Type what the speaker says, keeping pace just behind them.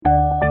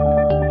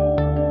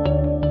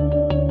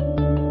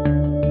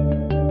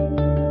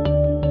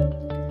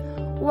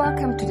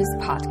this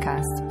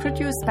podcast,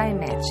 produced by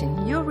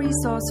Imagine, your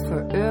resource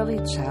for early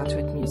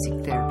childhood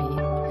music therapy.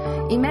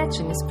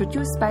 Imagine is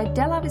produced by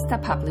Della Vista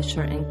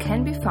Publisher and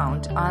can be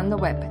found on the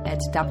web at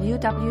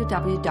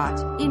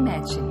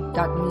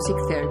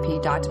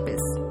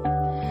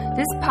www.imagine.musictherapy.biz.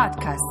 This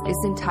podcast is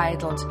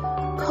entitled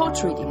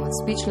Coach Reading with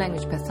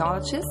Speech-Language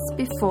Pathologists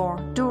before,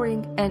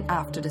 during, and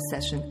after the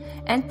session,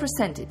 and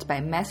presented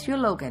by Matthew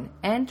Logan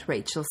and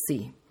Rachel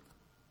C.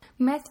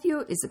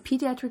 Matthew is a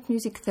pediatric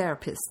music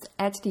therapist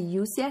at the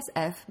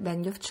UCSF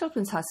Benioff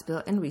Children's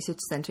Hospital and Research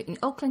Center in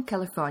Oakland,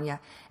 California,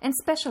 and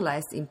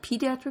specialized in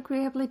pediatric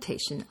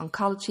rehabilitation,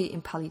 oncology,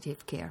 and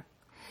palliative care.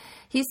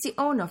 He is the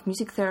owner of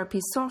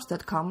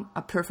musictherapysource.com,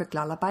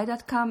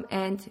 aperfectlullaby.com,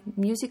 and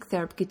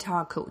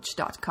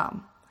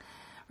musictherapyguitarcoach.com.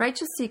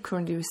 Rachel C.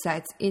 currently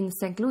resides in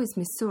St. Louis,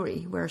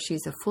 Missouri, where she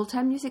is a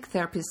full-time music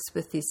therapist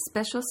with the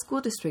Special School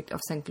District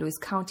of St. Louis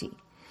County.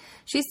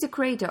 She is the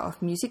creator of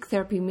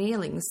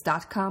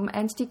musictherapymailings.com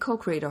and the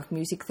co-creator of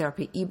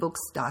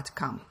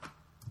musictherapyebooks.com.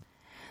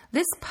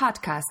 This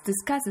podcast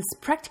discusses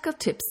practical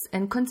tips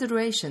and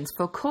considerations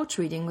for coach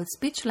reading with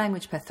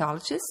speech-language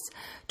pathologists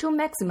to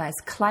maximize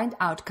client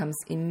outcomes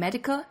in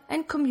medical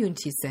and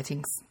community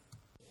settings.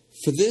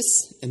 For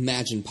this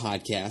Imagine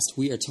podcast,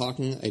 we are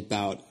talking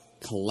about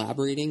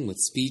collaborating with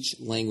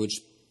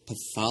speech-language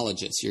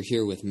pathologists. You're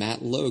here with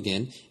Matt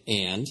Logan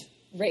and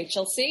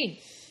Rachel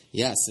C.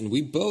 Yes, and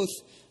we both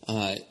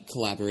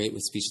collaborate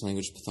with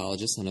speech-language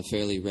pathologists on a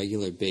fairly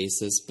regular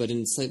basis, but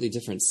in slightly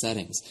different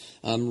settings.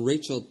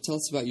 Rachel, tell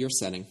us about your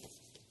setting.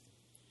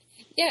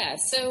 Yeah,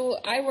 so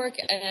I work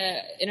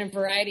in a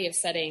variety of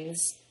settings.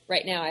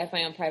 Right now I have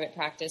my own private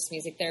practice,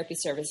 Music Therapy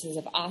Services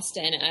of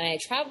Austin, and I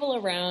travel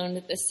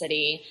around the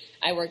city.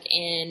 I work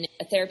in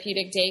a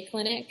therapeutic day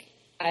clinic.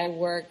 I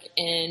work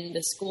in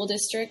the school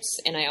districts,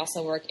 and I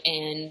also work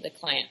in the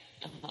client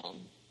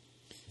home.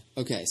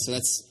 Okay, so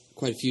that's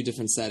quite a few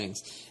different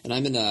settings. And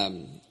I'm in a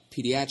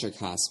pediatric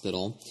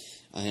hospital,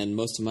 and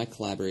most of my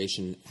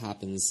collaboration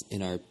happens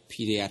in our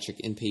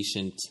pediatric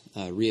inpatient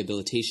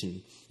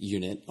rehabilitation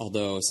unit,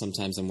 although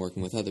sometimes I'm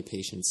working with other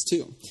patients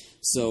too.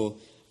 So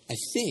I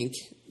think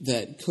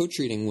that coach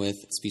reading with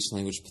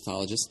speech-language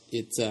pathologists,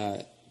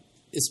 there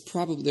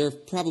are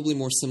probably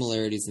more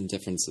similarities than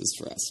differences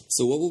for us.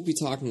 So what we'll be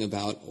talking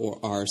about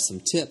are some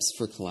tips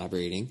for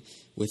collaborating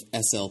with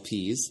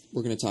SLPs.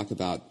 We're going to talk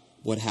about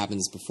what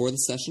happens before the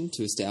session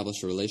to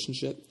establish a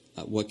relationship,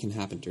 what can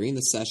happen during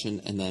the session,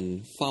 and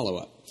then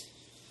follow-up.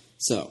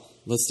 So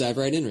let's dive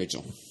right in,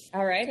 Rachel.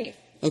 All righty.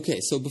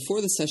 Okay, so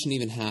before the session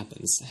even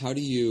happens, how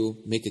do you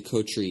make a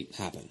coach read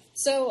happen?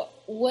 So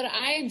what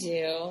I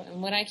do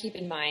and what I keep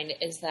in mind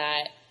is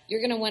that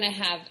you're going to want to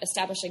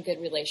establish a good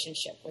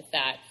relationship with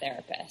that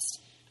therapist.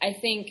 I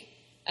think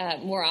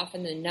more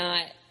often than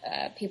not,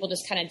 people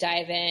just kind of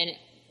dive in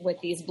with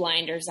these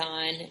blinders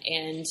on,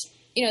 and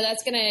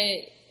that's going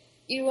to.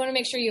 You want to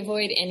make sure you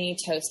avoid any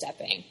toe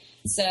stepping.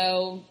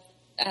 So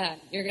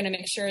you're going to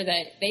make sure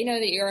that they know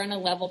that you're on a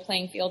level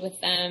playing field with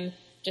them,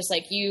 just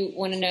like you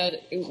want to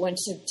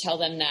tell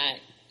them that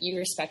you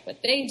respect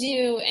what they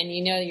do and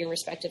you know your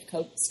respective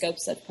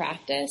scopes of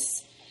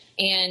practice.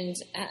 And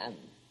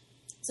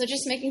so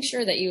just making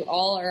sure that you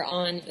all are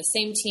on the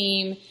same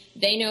team.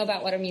 They know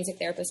about what a music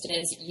therapist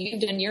is.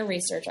 You've done your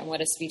research on what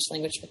a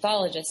speech-language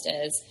pathologist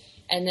is.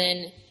 And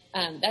then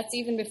that's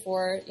even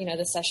before,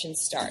 the session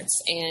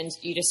starts, and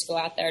you just go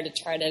out there to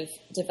try to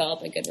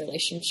develop a good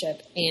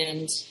relationship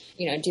and,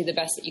 do the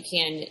best that you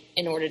can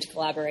in order to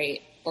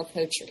collaborate or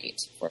co-treat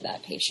for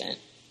that patient.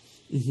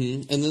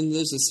 Mm-hmm. And then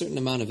there's a certain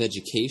amount of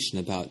education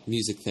about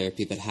music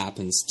therapy that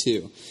happens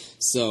too.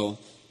 So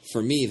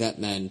for me, that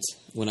meant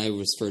when I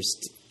was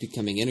first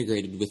becoming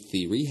integrated with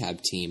the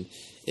rehab team,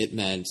 it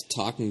meant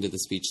talking to the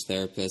speech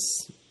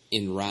therapists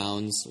in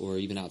rounds or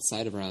even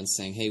outside of rounds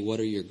saying, hey, what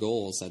are your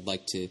goals? I'd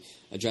like to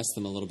address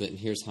them a little bit, and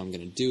here's how I'm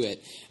going to do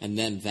it. And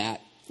then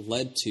that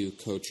led to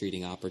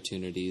co-treating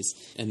opportunities.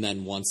 And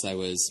then once I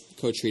was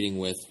co-treating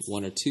with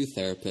one or two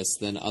therapists,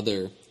 then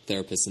other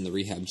therapists in the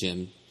rehab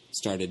gym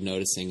started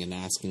noticing and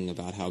asking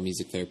about how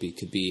music therapy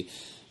could be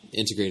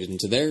integrated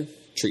into their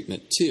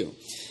treatment too.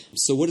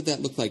 So what did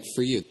that look like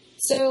for you?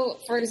 So,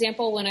 for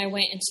example, when I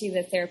went into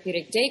the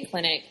therapeutic day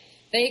clinic,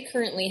 they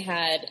currently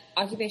had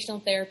occupational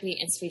therapy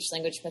and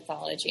speech-language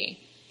pathology.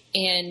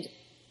 And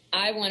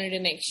I wanted to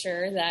make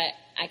sure that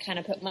I kind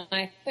of put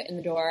my foot in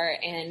the door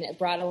and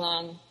brought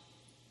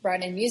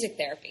in music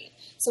therapy.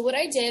 So what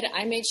I did,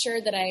 I made sure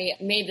that I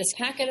made this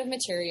packet of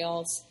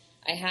materials.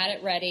 I had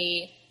it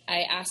ready.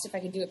 I asked if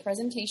I could do a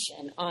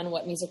presentation on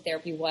what music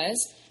therapy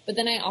was, but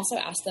then I also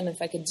asked them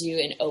if I could do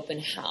an open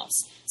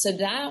house. So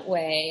that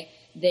way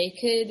they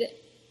could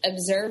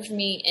observe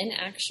me in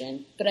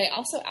action, but I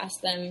also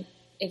asked them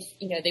if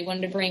they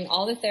wanted to bring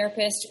all the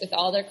therapists with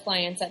all their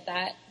clients at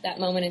that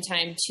moment in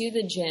time to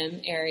the gym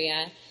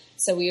area.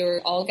 So we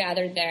were all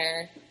gathered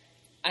there.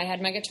 I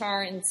had my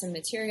guitar and some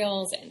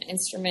materials and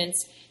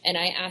instruments, and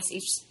I asked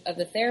each of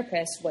the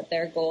therapists what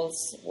their goals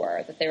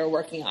were that they were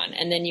working on.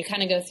 And then you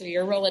kind of go through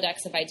your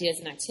Rolodex of ideas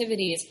and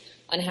activities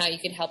on how you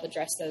could help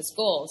address those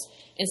goals.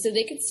 And so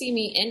they could see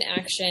me in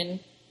action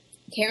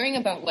caring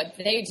about what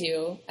they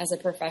do as a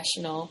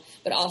professional,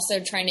 but also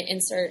trying to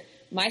insert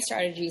my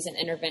strategies and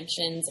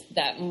interventions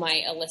that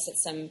might elicit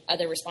some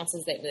other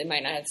responses that they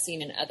might not have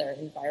seen in other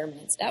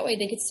environments. That way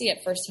they could see it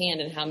firsthand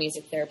and how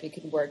music therapy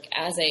could work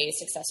as a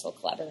successful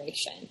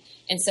collaboration.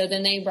 And so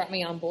then they brought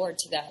me on board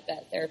to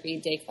that therapy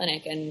day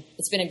clinic, and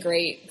it's been a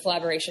great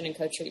collaboration and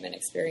co-treatment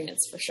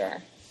experience for sure.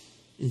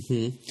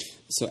 Mm-hmm.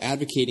 So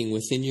advocating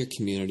within your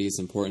community is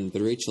important,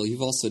 but Rachel,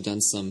 you've also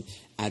done some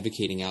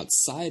advocating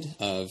outside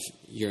of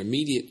your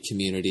immediate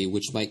community,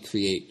 which might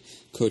create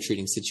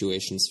co-treating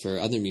situations for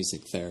other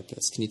music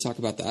therapists. Can you talk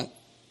about that?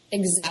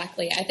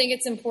 Exactly. I think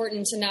it's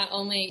important to not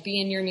only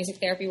be in your music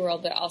therapy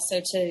world, but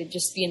also to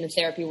just be in the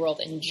therapy world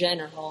in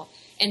general.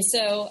 And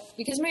so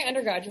because my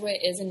undergraduate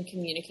is in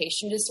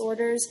communication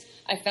disorders,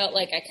 I felt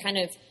like I kind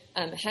of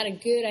had a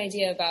good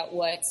idea about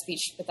what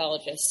speech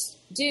pathologists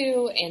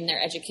do and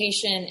their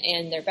education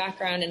and their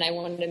background. And I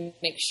wanted to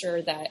make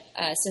sure that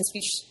since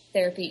speech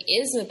therapy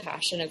is a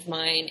passion of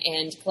mine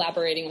and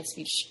collaborating with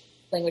speech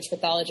language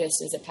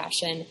pathologists is a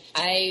passion,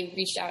 I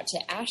reached out to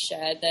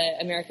ASHA, the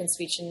American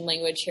Speech and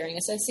Language Hearing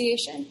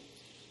Association,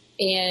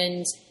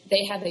 and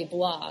they have a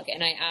blog.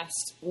 And I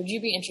asked, would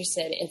you be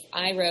interested if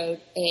I wrote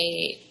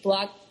a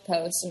blog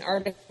post, an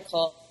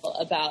article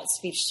about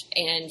speech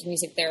and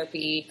music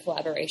therapy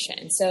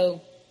collaboration?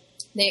 So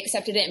they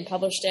accepted it and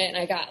published it, and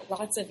I got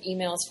lots of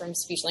emails from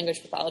speech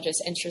language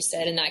pathologists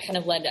interested, and that kind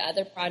of led to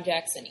other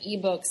projects and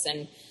ebooks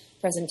and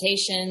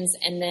presentations.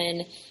 And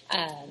then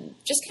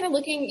just kind of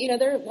looking,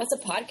 there are lots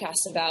of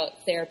podcasts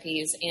about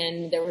therapies,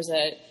 and there was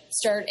a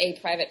Start a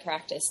Private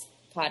Practice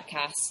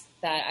podcast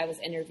that I was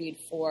interviewed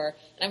for.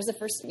 And I was the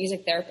first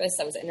music therapist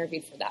that was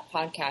interviewed for that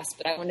podcast,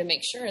 but I wanted to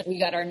make sure we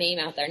got our name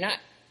out there,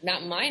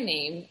 not my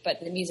name,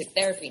 but the music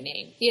therapy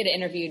name. He had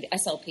interviewed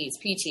SLPs,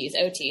 PTs,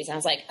 OTs, and I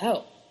was like,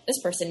 oh,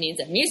 this person needs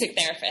a music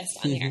therapist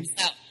on here.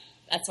 So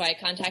that's why I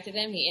contacted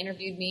him. He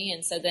interviewed me,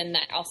 and so then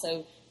that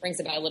also brings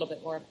about a little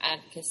bit more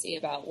advocacy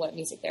about what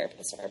music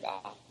therapists are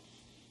about.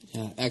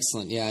 Yeah,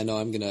 excellent. Yeah, I know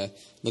I'm going to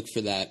look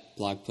for that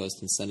blog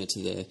post and send it to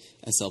the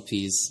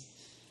SLPs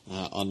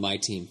on my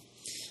team.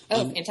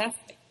 Oh,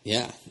 fantastic.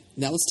 Yeah.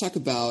 Now let's talk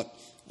about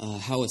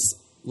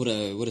what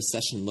a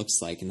session looks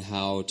like and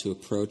how to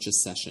approach a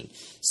session.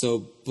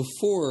 So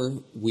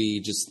before we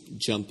just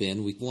jump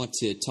in, we want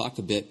to talk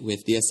a bit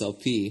with the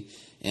SLP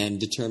and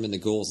determine the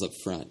goals up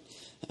front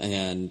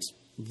and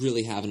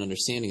really have an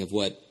understanding of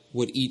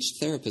what each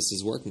therapist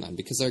is working on,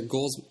 because our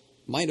goals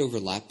might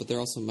overlap, but there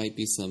also might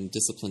be some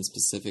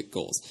discipline-specific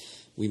goals.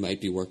 We might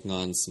be working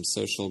on some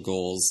social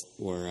goals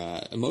or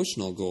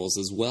emotional goals,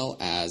 as well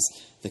as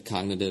the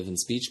cognitive and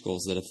speech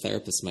goals that a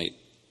therapist might,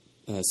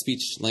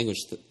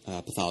 speech-language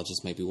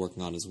pathologist might be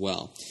working on as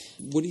well.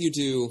 What do you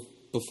do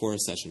before a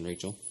session,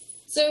 Rachel?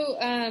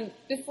 So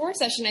before a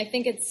session, I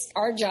think it's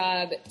our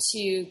job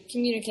to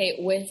communicate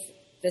with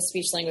the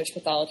speech-language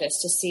pathologist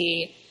to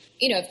see,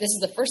 if this is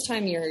the first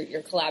time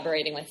you're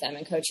collaborating with them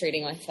and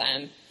co-treating with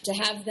them, to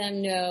have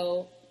them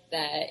know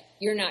that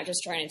you're not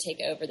just trying to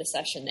take over the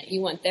session, that you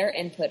want their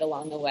input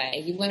along the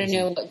way. You want to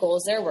know what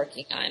goals they're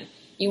working on.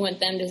 You want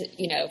them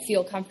to,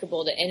 feel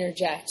comfortable to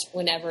interject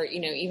whenever,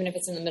 even if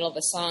it's in the middle of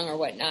a song or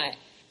whatnot,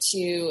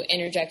 to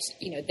interject,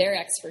 their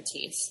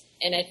expertise.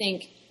 And I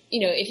think,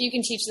 if you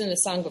can teach them the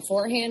song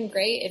beforehand,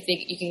 great. If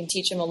you can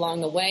teach them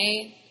along the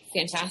way,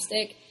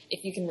 fantastic.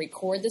 If you can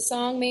record the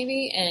song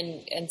maybe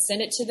and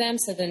send it to them,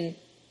 so then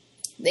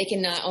they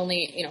can not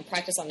only,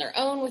 practice on their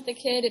own with the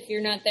kid if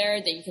you're not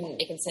there, they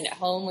can send it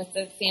home with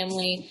the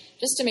family,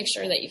 just to make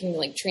sure that you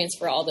can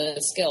transfer all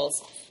those skills.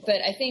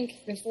 But I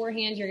think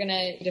beforehand you're going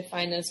to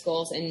define those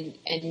goals and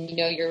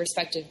your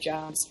respective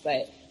jobs,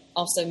 but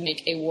also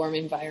make a warm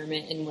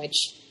environment in which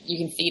you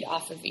can feed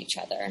off of each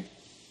other.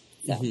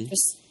 So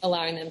just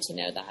allowing them to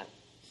know that.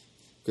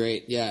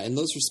 Great. Yeah. And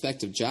those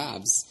respective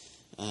jobs,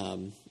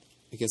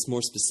 I guess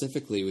more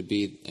specifically would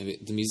be,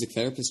 the music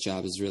therapist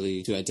job is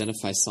really to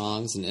identify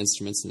songs and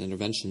instruments and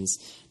interventions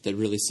that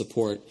really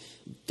support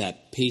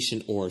that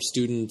patient or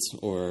student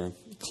or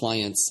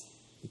client's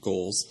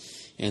goals.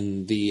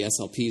 And the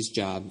SLP's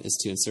job is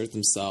to insert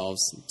themselves,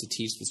 to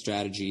teach the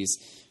strategies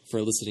for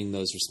eliciting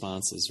those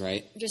responses,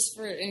 right? Just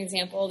for an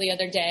example, the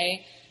other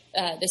day,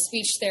 the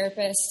speech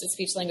therapist, the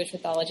speech language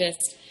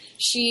pathologist,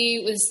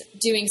 she was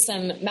doing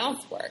some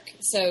mouth work.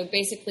 So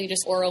basically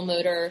just oral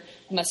motor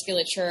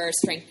musculature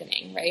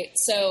strengthening, right?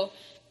 So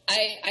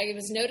I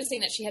was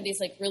noticing that she had these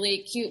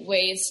really cute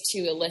ways to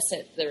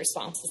elicit the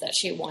responses that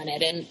she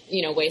wanted, and,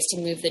 ways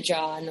to move the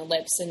jaw and the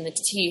lips and the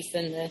teeth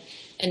and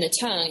the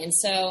tongue. And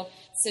so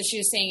she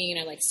was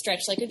saying,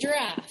 stretch like a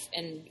giraffe,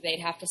 and they'd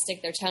have to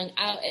stick their tongue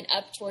out and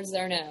up towards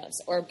their nose,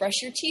 or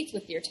brush your teeth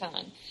with your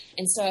tongue.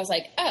 And so I was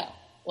like, oh,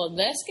 well,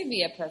 this could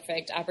be a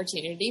perfect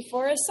opportunity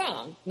for a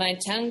song. My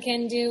tongue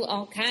can do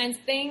all kinds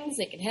of things.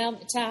 It can help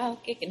me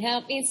talk. It can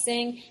help me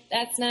sing.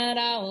 That's not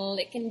all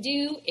it can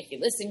do. If you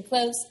listen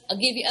close, I'll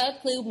give you a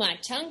clue. My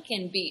tongue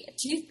can be a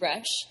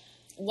toothbrush.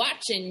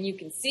 Watching, you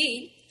can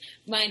see.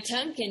 My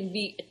tongue can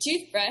be a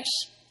toothbrush.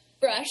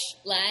 brush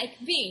like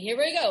me. Here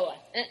we go.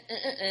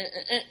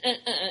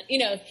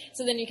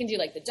 So then you can do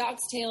like the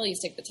dog's tail. You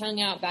stick the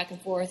tongue out, back and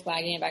forth,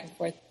 wagging it back and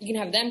forth. You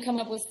can have them come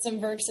up with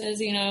some verses,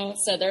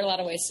 So there are a lot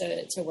of ways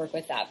to work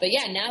with that. But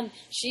yeah, now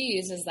she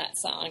uses that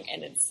song,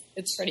 and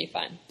it's pretty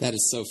fun. That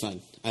is so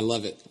fun. I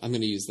love it. I'm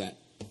going to use that.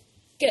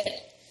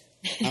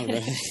 Good. All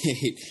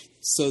right.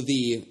 So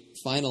the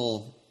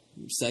final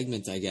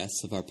segment, I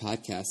guess, of our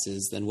podcast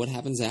is then what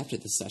happens after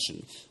the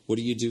session? What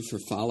do you do for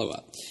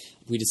follow-up?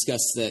 We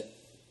discussed that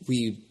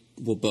we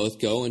will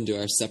both go and do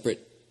our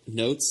separate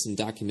notes and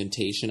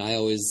documentation. I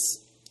always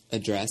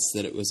address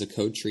that it was a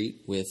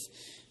co-treat with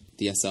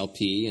the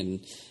SLP,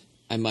 and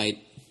I might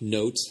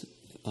note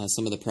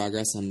some of the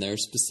progress on their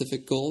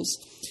specific goals.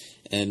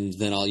 And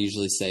then I'll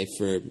usually say,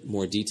 for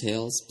more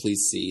details,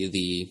 please see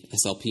the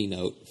SLP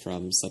note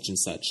from such and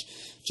such,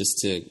 just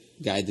to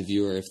guide the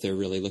viewer if they're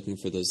really looking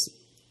for those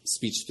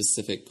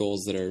speech-specific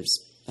goals that are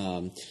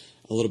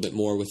a little bit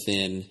more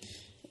within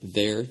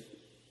their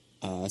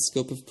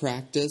scope of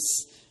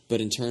practice. But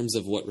in terms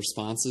of what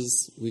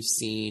responses we've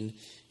seen,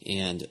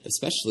 and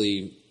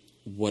especially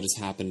what has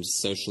happened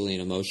socially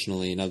and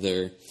emotionally in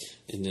other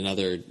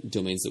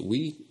domains that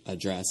we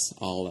address,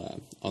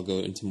 I'll go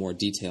into more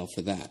detail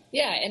for that.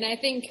 Yeah, and I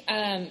think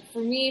for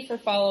me, for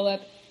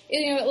follow-up,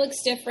 it looks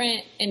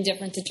different in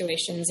different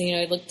situations.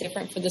 It looked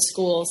different for the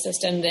school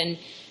system than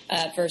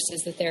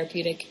versus the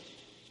therapeutic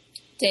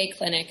day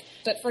clinic.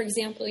 But for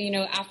example,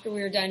 after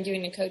we were done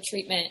doing the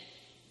co-treatment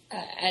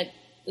at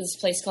this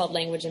place called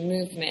Language and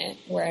Movement,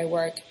 where I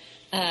work,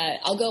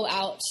 I'll go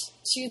out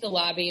to the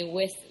lobby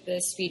with the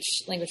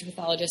speech language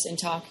pathologist and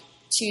talk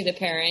to the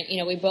parent.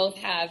 We both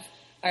have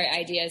our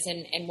ideas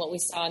and what we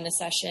saw in the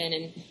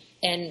session,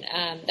 and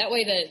that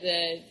way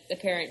the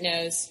parent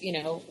knows,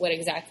 what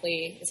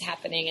exactly is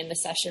happening in the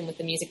session with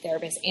the music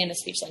therapist and the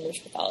speech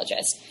language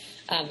pathologist.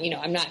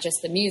 I'm not just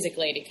the music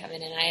lady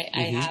coming in.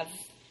 I have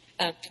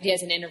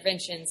ideas and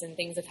interventions and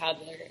things of how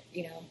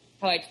they're,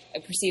 how I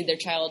perceive their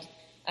child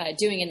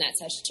doing in that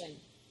session.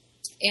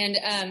 And,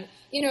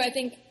 I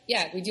think,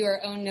 we do our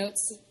own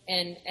notes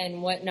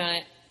and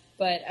whatnot,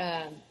 but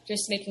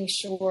just making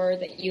sure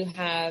that you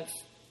have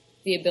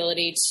the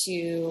ability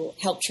to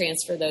help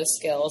transfer those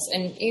skills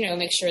and,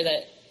 make sure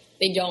that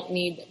they don't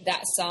need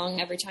that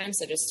song every time.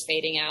 So just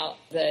fading out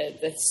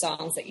the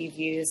songs that you've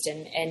used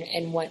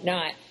and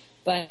whatnot.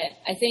 But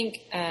I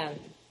think,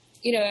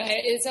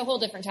 it's a whole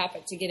different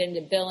topic to get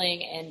into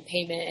billing and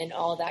payment and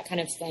all that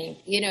kind of thing.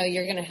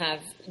 You're going to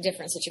have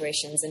different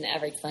situations in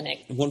every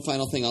clinic. One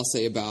final thing I'll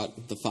say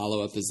about the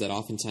follow-up is that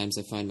oftentimes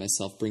I find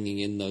myself bringing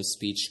in those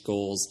speech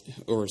goals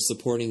or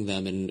supporting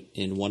them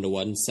in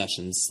one-to-one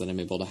sessions that I'm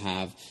able to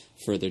have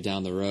further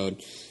down the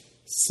road.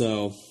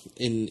 So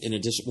in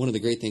addition, one of the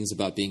great things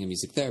about being a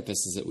music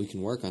therapist is that we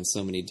can work on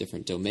so many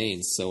different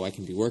domains. So I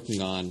can be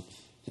working on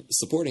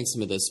supporting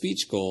some of those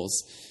speech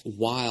goals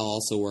while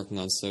also working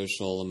on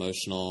social,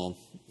 emotional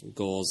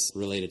goals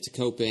related to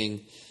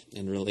coping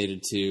and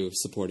related to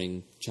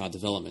supporting child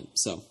development.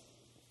 So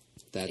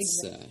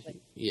that's, exactly.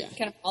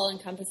 Kind of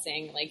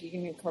all-encompassing. Like, you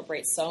can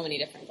incorporate so many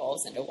different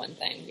goals into one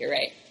thing. You're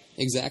right.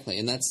 Exactly.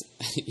 And that's,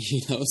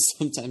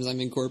 sometimes I'm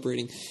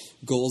incorporating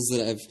goals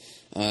that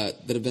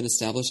have been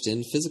established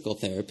in physical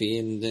therapy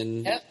and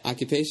in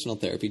occupational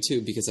therapy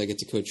too, because I get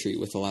to co-treat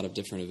with a lot of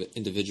different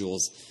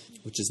individuals,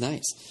 which is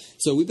nice.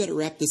 So we better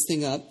wrap this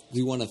thing up.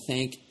 We want to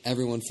thank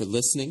everyone for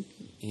listening,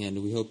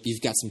 and we hope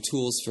you've got some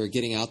tools for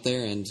getting out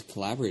there and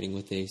collaborating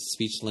with a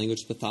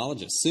speech-language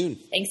pathologist soon.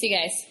 Thanks, you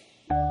guys.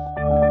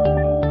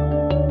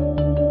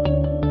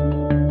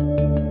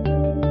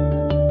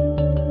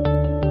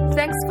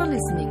 Thanks for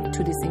listening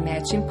to this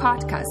Imagine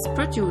podcast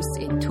produced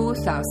in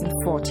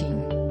 2014.